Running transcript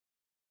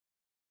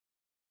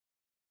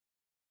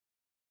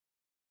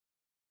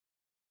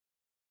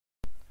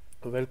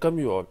Welcome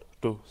you all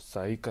to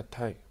Sai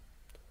Kathayein.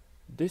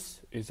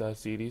 This is our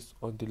series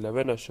on the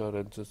 11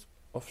 assurances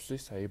of Shri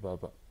Sai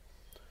Baba.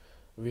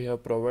 We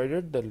have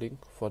provided the link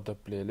for the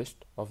playlist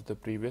of the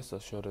previous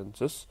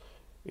assurances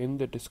in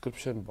the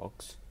description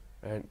box,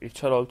 and it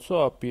shall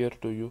also appear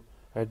to you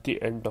at the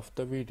end of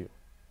the video.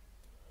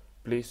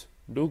 Please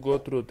do go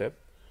through them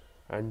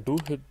and do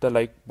hit the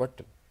like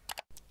button.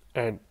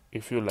 And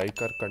if you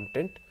like our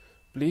content,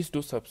 please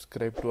do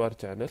subscribe to our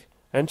channel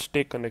and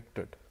stay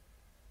connected.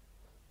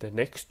 The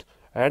next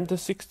and the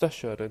sixth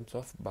assurance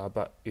of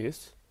Baba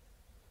is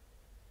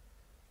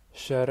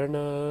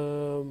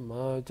Sharana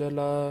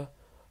Majala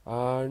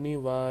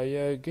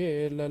Anivaya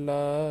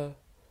Gelala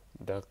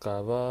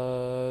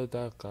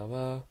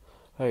Dakava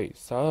Hai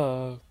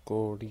Sa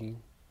Kodi.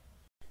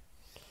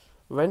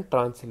 When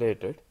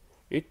translated,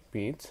 it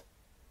means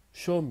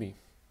show me,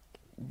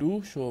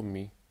 do show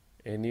me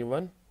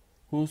anyone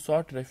who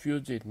sought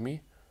refuge in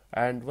me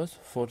and was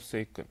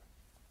forsaken.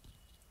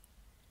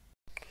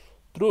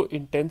 Through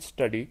intense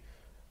study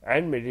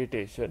and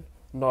meditation,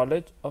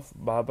 knowledge of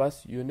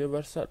Baba's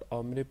universal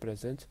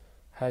omnipresence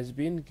has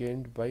been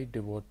gained by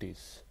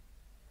devotees.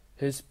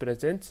 His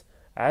presence,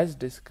 as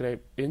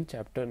described in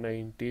chapter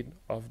 19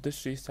 of the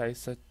Shri Sai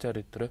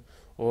Satcharitra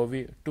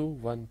OV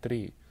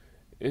 213,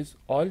 is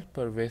all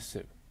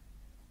pervasive.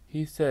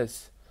 He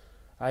says,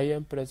 I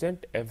am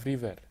present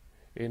everywhere,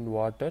 in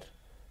water,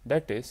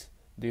 that is,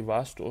 the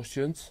vast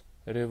oceans,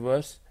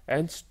 rivers,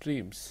 and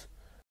streams,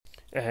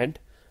 and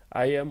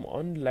I am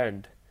on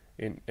land,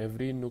 in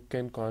every nook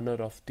and corner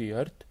of the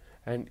earth,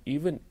 and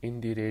even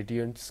in the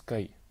radiant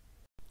sky.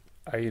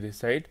 I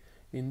reside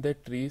in the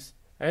trees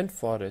and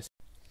forests,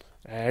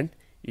 and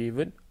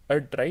even a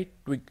dry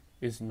twig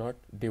is not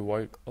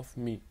devoid of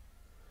me.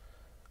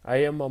 I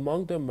am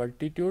among the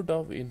multitude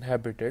of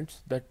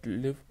inhabitants that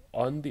live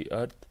on the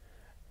earth,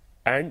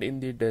 and in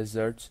the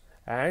deserts,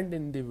 and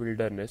in the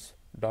wilderness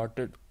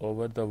dotted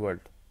over the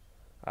world.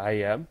 I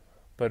am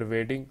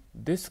pervading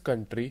this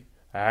country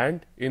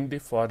and in the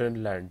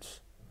foreign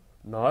lands,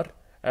 nor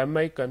am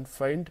I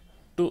confined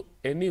to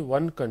any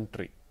one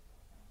country.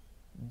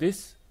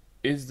 This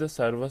is the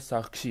Sarva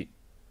Sakshi,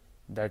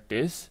 that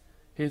is,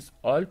 his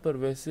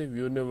all-pervasive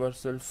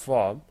universal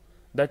form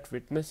that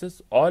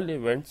witnesses all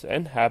events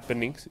and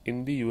happenings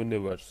in the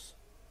universe.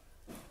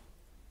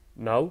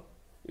 Now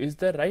is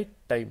the right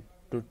time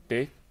to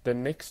take the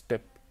next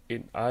step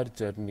in our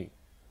journey.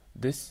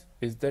 This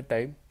is the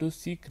time to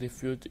seek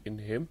refuge in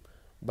him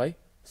by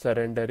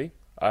surrendering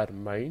our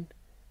mind,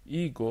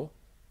 ego,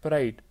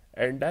 pride,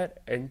 and our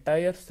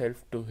entire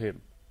self to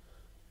him.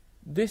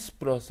 This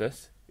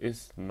process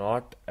is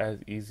not as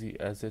easy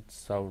as it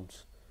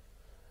sounds.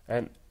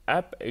 An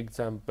apt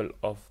example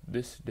of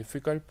this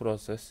difficult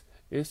process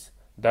is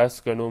Das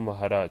Ganu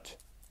Maharaj.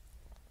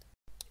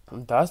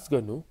 Das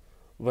Ganu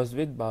was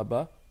with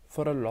Baba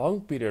for a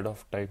long period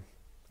of time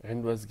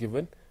and was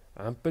given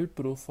ample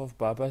proof of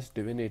Baba's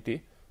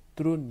divinity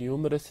through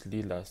numerous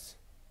leelas.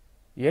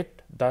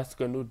 Yet Das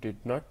Ganu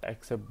did not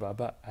accept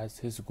Baba as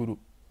his guru.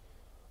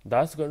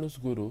 Das Ganu's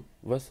guru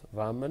was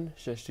Vaman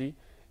Shashi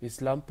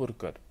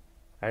Islampurkar,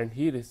 and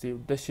he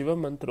received the Shiva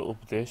Mantra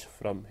Updesh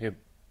from him.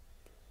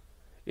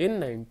 In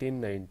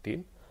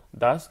 1919,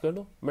 Das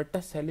Ganu met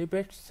a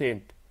celibate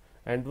saint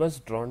and was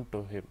drawn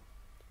to him.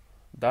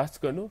 Das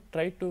Ganu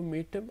tried to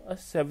meet him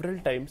several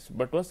times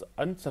but was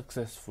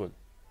unsuccessful.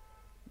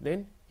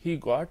 Then he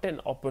got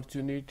an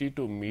opportunity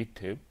to meet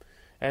him,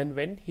 and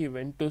when he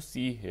went to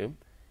see him,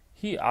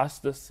 he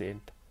asked the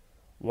saint,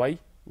 why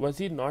was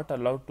he not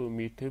allowed to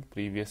meet him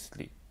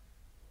previously?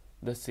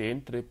 The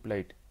saint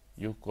replied,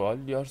 you call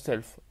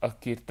yourself a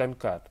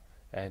Kirtankar,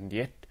 and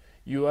yet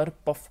you are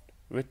puffed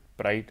with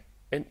pride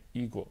and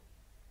ego.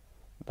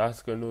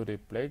 Das Ganu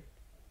replied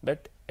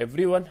that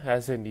everyone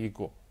has an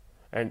ego,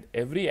 and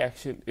every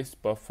action is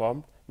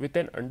performed with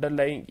an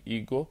underlying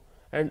ego,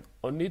 and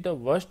only the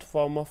worst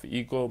form of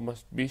ego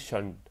must be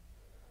shunned.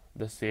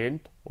 The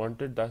saint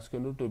wanted Das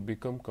Ganu to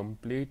become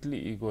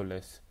completely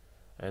egoless,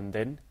 and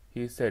then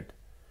he said,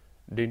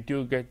 didn't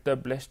you get the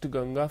blessed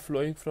Ganga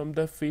flowing from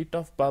the feet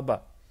of Baba?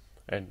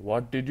 And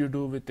what did you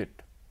do with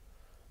it?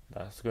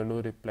 Das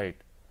Ganu replied,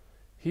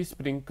 he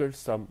sprinkled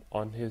some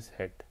on his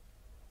head.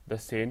 The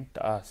saint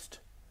asked,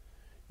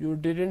 you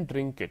didn't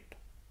drink it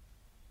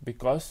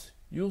because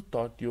you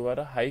thought you were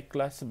a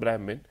high-class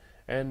Brahmin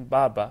and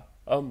Baba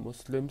a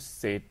Muslim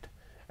saint,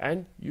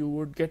 and you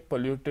would get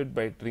polluted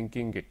by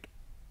drinking it.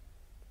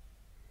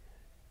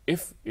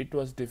 If it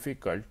was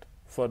difficult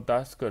for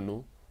Das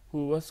Ganu,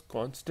 who was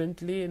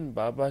constantly in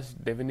Baba's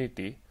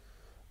divinity,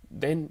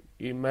 then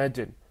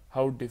imagine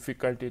how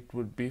difficult it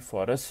would be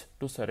for us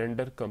to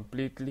surrender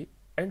completely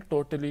and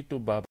totally to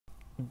Baba.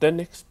 The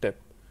next step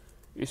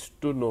is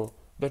to know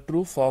the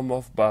true form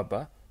of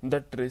Baba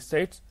that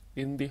resides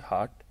in the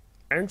heart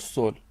and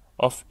soul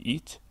of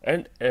each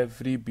and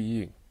every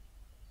being.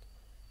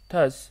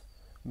 Thus,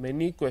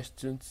 many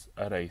questions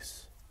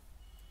arise.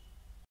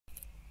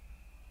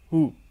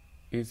 Who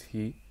is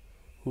he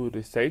who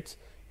resides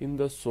in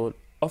the soul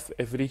of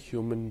every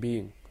human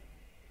being?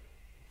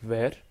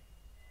 Where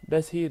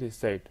does he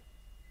reside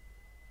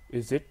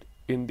Is it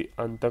in the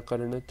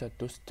Antakarana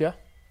Chatustya?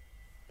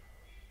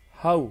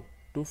 How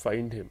to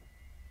find him?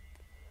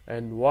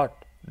 And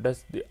what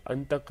does the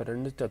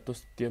Antakarana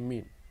Chatustya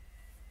mean?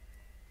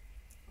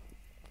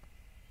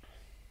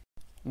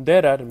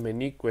 There are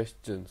many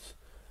questions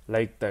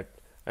like that,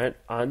 and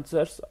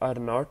answers are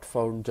not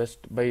found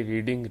just by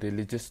reading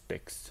religious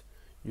texts.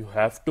 You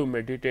have to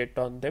meditate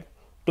on them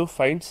to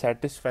find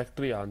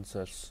satisfactory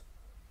answers.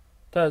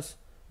 Thus,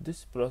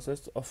 this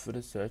process of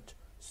research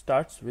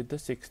starts with the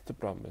sixth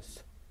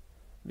promise.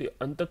 The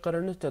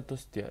Antakarana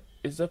Chatustya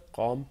is a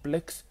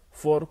complex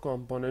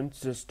four-component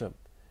system.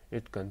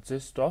 It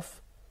consists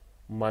of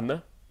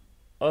mana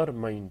or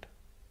mind,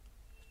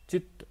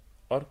 chit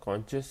or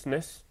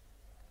consciousness,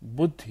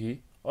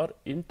 buddhi or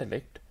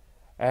intellect,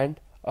 and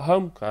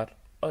ahamkar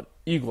or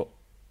ego.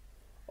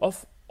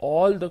 Of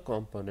all the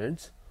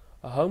components,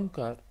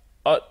 ahamkar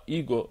or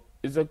ego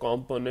is a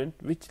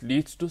component which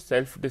leads to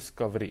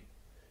self-discovery.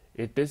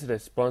 It is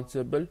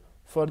responsible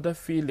for the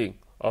feeling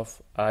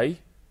of I,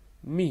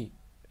 me,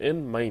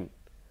 in mine,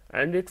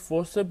 and it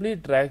forcibly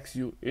drags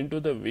you into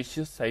the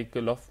vicious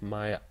cycle of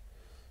Maya.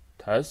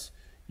 Thus,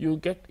 you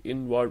get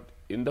involved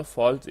in the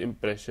false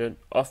impression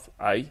of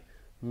I,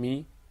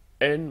 me,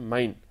 and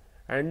mine,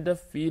 and the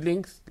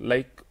feelings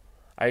like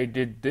I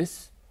did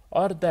this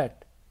or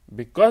that.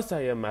 Because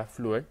I am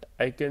affluent,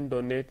 I can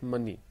donate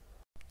money.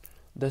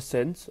 The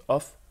sense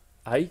of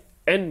I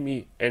and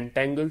me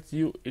entangles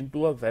you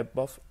into a web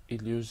of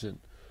illusion.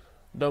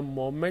 The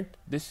moment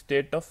this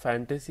state of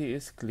fantasy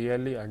is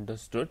clearly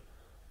understood,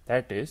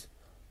 that is,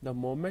 the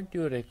moment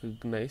you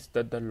recognize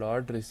that the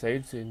Lord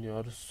resides in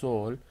your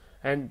soul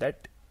and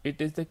that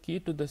it is the key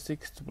to the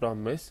sixth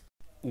promise,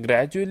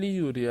 gradually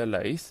you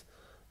realize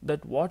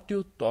that what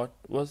you thought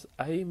was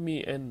I,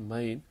 me, and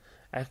mine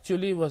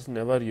actually was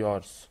never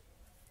yours.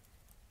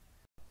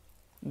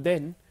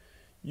 Then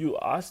you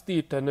ask the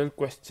eternal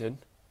question,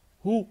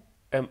 who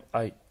am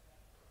I?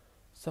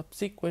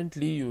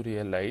 Subsequently, you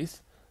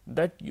realize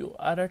that you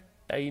are a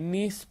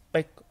tiny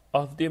speck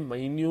of the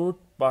minute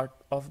part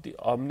of the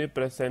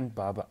omnipresent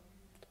Baba.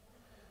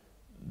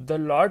 The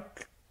Lord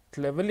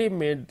cleverly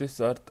made this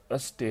earth a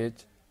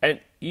stage, and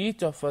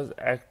each of us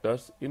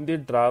actors in the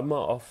drama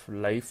of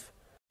life.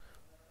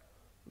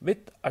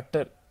 With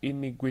utter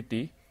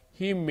iniquity,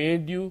 He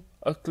made you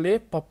a clay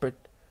puppet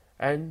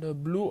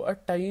and blew a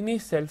tiny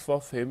self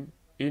of Him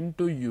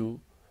into you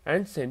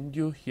and sent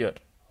you here.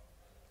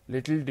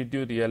 Little did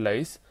you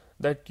realize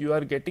that you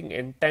are getting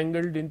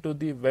entangled into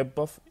the web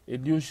of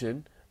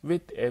illusion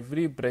with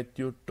every breath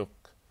you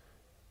took.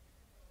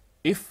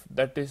 If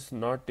that is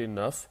not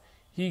enough,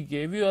 He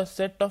gave you a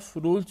set of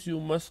rules you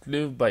must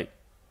live by.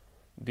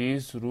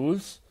 These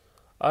rules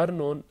are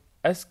known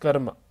as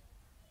karma.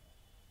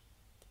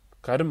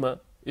 Karma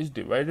is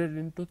divided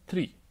into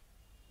three,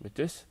 which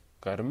is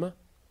karma,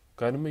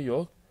 karma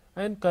yoga,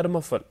 and karma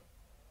phal.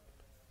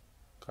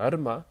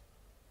 Karma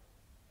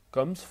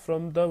comes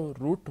from the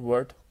root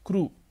word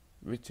kru,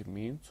 which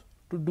means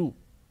to do.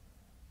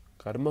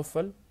 Karma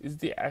phal is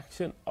the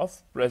action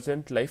of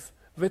present life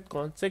with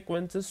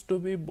consequences to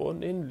be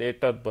borne in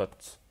later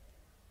births.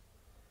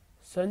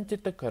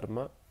 Sanchita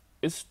karma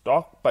is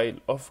stockpile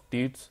of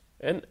deeds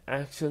and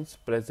actions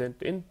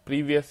present in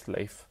previous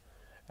life,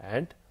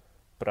 and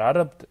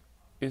prarabdha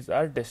is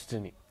our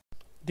destiny.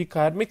 The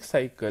karmic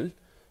cycle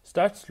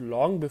starts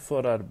long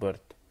before our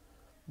birth,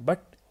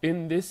 but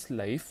in this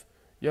life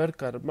your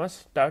karmas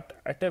start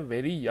at a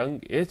very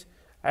young age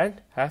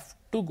and have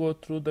to go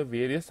through the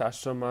various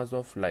ashramas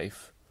of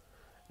life.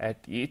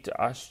 At each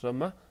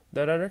ashrama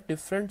there are a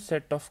different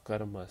set of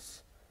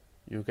karmas.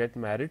 You get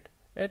married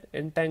and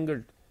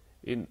entangled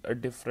in a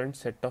different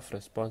set of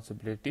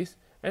responsibilities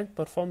and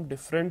perform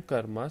different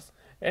karmas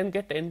and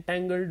get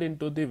entangled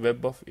into the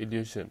web of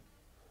illusion.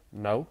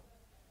 Now,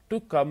 to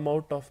come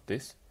out of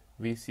this,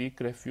 we seek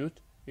refuge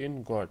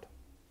in God.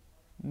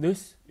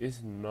 This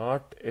is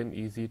not an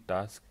easy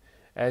task,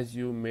 as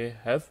you may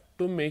have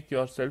to make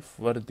yourself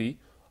worthy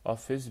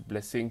of His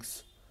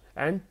blessings,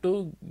 and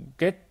to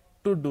get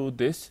to do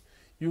this,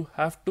 you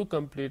have to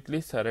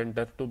completely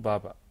surrender to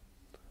Baba.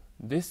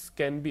 This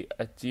can be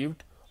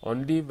achieved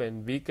only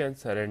when we can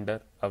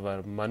surrender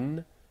our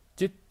man,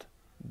 chit,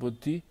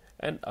 buddhi,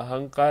 and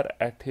ahankar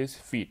at His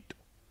feet.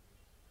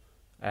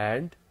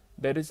 And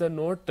there is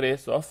no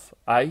trace of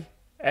I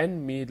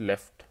and me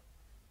left.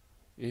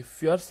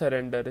 If your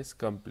surrender is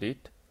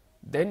complete,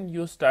 then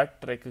you start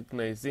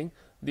recognizing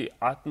the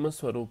Atma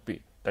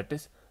Swarupi, that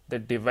is, the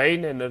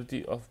divine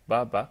energy of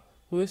Baba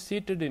who is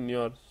seated in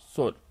your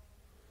soul.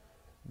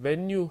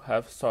 When you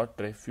have sought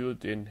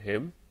refuge in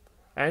Him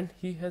and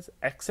He has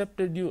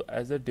accepted you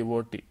as a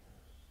devotee,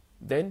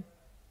 then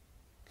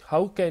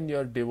how can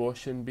your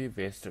devotion be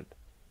wasted?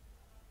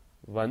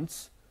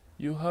 Once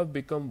you have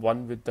become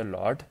one with the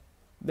Lord,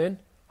 then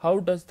how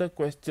does the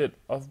question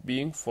of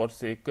being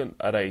forsaken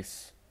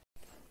arise?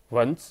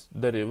 Once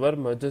the river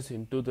merges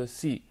into the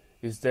sea,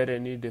 is there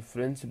any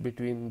difference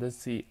between the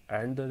sea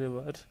and the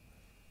river?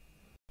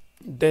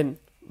 Then,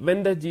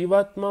 when the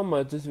Jivatma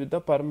merges with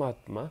the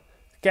Paramatma,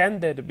 can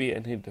there be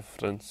any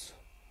difference?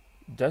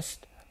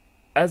 Just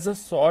As a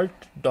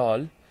salt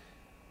doll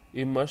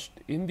immersed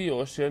in the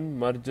ocean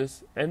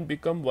merges and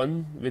become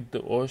one with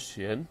the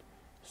ocean,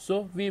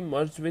 so we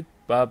merge with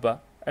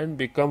Baba and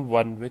become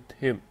one with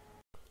him.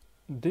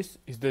 This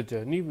is the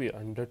journey we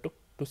undertook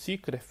to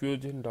seek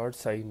refuge in Lord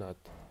Sainath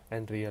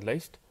and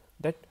realized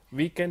that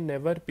we can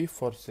never be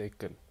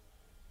forsaken.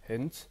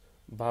 Hence,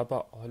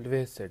 Baba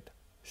always said,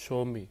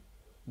 "Show me,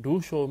 do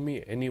show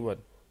me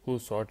anyone who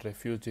sought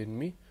refuge in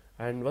me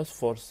and was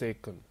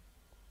forsaken."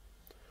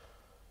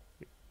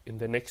 In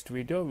the next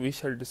video, we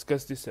shall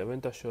discuss the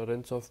seventh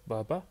assurance of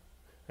Baba.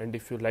 And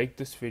if you like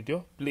this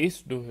video,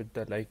 please do hit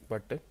the like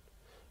button.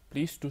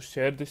 Please do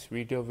share this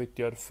video with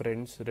your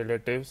friends,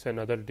 relatives and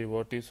other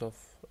devotees of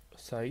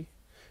Sai.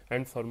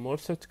 And for more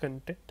such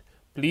content,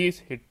 please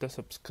hit the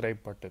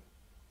subscribe button.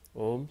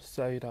 Om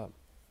Sai Ram.